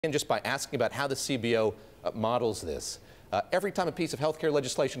And just by asking about how the CBO models this. Every time a piece of healthcare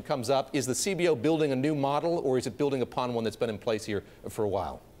legislation comes up, is the CBO building a new model, or is it building upon one that's been in place here for a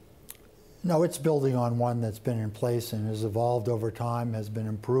while? No, it's building on one that's been in place and has evolved over time, has been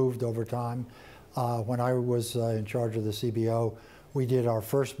improved over time. When I was in charge of the CBO, we did our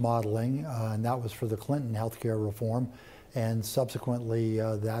first modeling, and that was for the Clinton healthcare reform. And subsequently,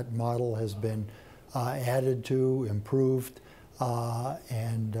 that model has been added to, improved,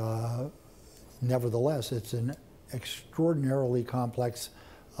 and nevertheless, it's an extraordinarily complex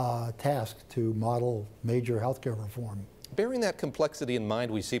task to model major healthcare reform. Bearing that complexity in mind,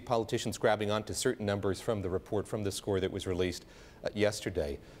 we see politicians grabbing onto certain numbers from the report, from the score that was released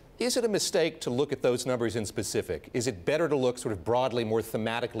yesterday. Is it a mistake to look at those numbers in specific? Is it better to look sort of broadly, more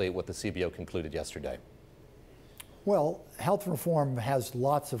thematically at what the CBO concluded yesterday? Well, health reform has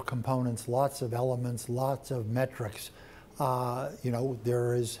lots of components, lots of elements, lots of metrics. You know,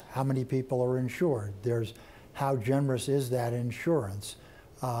 there is how many people are insured. There's how generous is that insurance.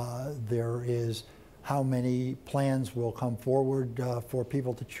 There is how many plans will come forward for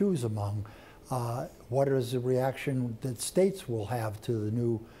people to choose among. What is the reaction that states will have to the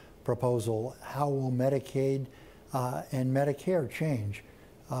new proposal? How will Medicaid and Medicare change?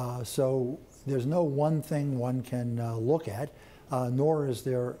 So there's no one thing one can look at, nor is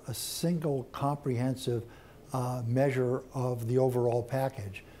there a single comprehensive measure of the overall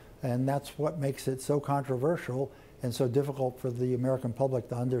package. And that's what makes it so controversial and so difficult for the American public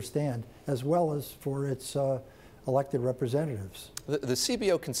to understand, as well as for its elected representatives. The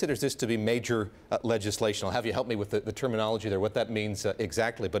CBO considers this to be major legislation. I'll have you help me with the terminology there, what that means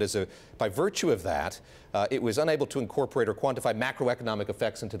exactly. But by virtue of that, it was unable to incorporate or quantify macroeconomic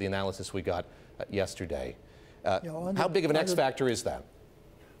effects into the analysis we got yesterday. How big of an X factor is that?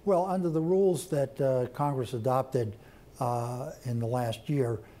 Well, under the rules that Congress adopted in the last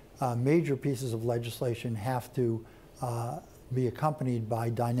year, major pieces of legislation have to be accompanied by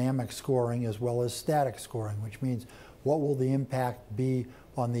dynamic scoring as well as static scoring, which means what will the impact be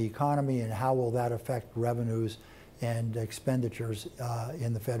on the economy and how will that affect revenues and expenditures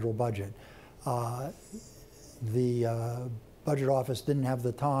in the federal budget. The Budget Office didn't have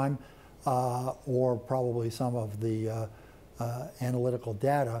the time or probably some of the analytical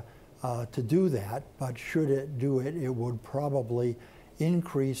data to do that, but should it do it, it would probably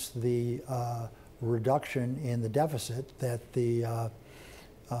increase the reduction in the deficit that the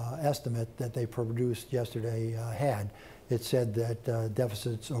estimate that they produced yesterday had. It said that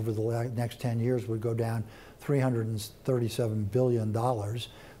deficits over the next 10 years would go down $337 billion,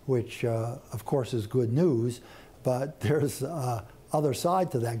 which of course is good news, but there's other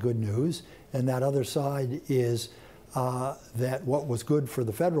side to that good news, and that other side is that what was good for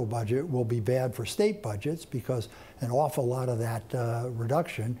the federal budget will be bad for state budgets, because an awful lot of that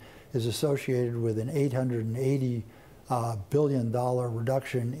reduction is associated with an $880 billion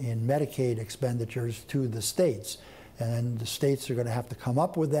reduction in Medicaid expenditures to the states. And the states are going to have to come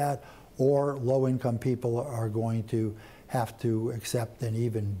up with that, or low-income people are going to have to accept an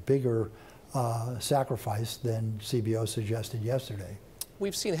even bigger sacrifice than CBO suggested yesterday.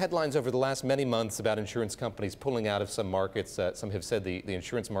 We've seen headlines over the last many months about insurance companies pulling out of some markets. Some have said the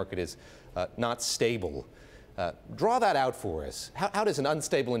insurance market is not stable. Draw that out for us. How does an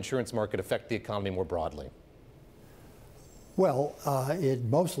unstable insurance market affect the economy more broadly? Well, it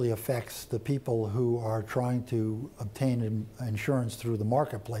mostly affects the people who are trying to obtain insurance through the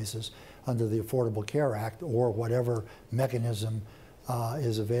marketplaces under the Affordable Care Act, or whatever mechanism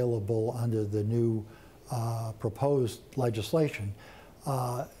is available under the new proposed legislation.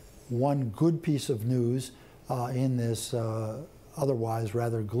 One good piece of news in this otherwise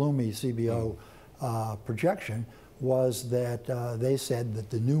rather gloomy CBO projection was that they said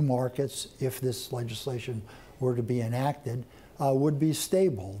that the new markets, if this legislation were to be enacted, would be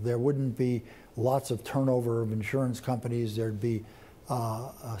stable. There wouldn't be lots of turnover of insurance companies. There'd be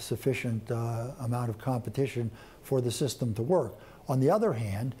a sufficient amount of competition for the system to work. On the other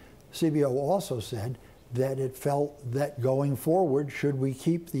hand, CBO also said that it felt that going forward, should we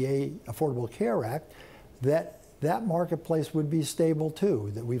keep the Affordable Care Act, that marketplace would be stable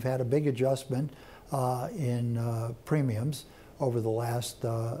too, that we've had a big adjustment in premiums over the last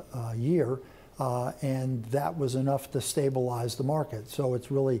year, and that was enough to stabilize the market. So it's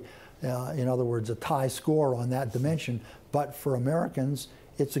really, in other words, a tie score on that dimension. But for Americans,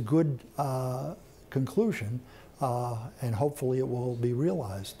 it's a good conclusion, and hopefully it will be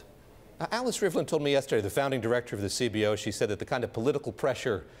realized. Alice Rivlin told me yesterday, the founding director of the CBO, she said that the kind of political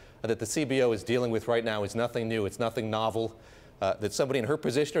pressure that the CBO is dealing with right now is nothing new, it's nothing novel. that somebody in her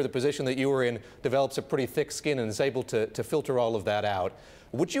position or the position that you were in develops a pretty thick skin and is able to filter all of that out.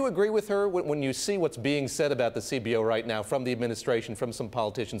 Would you agree with her when you see what's being said about the CBO right now from the administration, from some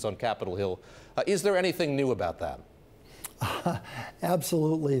politicians on Capitol Hill? Is there anything new about that?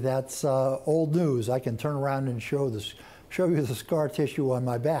 Absolutely, that's old news. I can turn around and show you the scar tissue on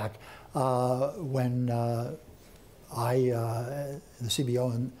my back. When the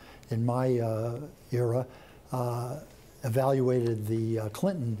CBO in my era evaluated the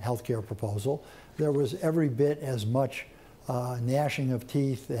Clinton healthcare proposal, there was every bit as much gnashing of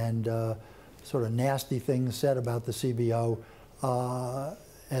teeth and sort of nasty things said about the CBO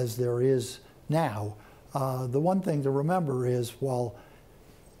as there is now. The one thing to remember is while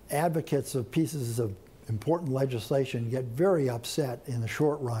advocates of pieces of important legislation get very upset in the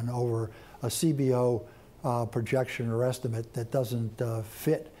short run over a CBO projection or estimate that doesn't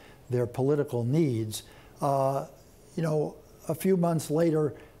fit their political needs, you know, a few months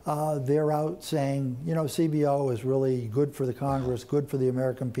later, they're out saying, you know, CBO is really good for the Congress, good for the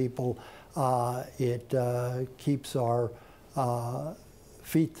American people. It keeps our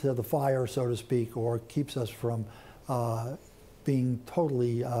feet to the fire, so to speak, or keeps us from being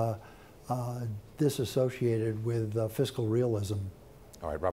totally disassociated with fiscal realism. All right, Robert.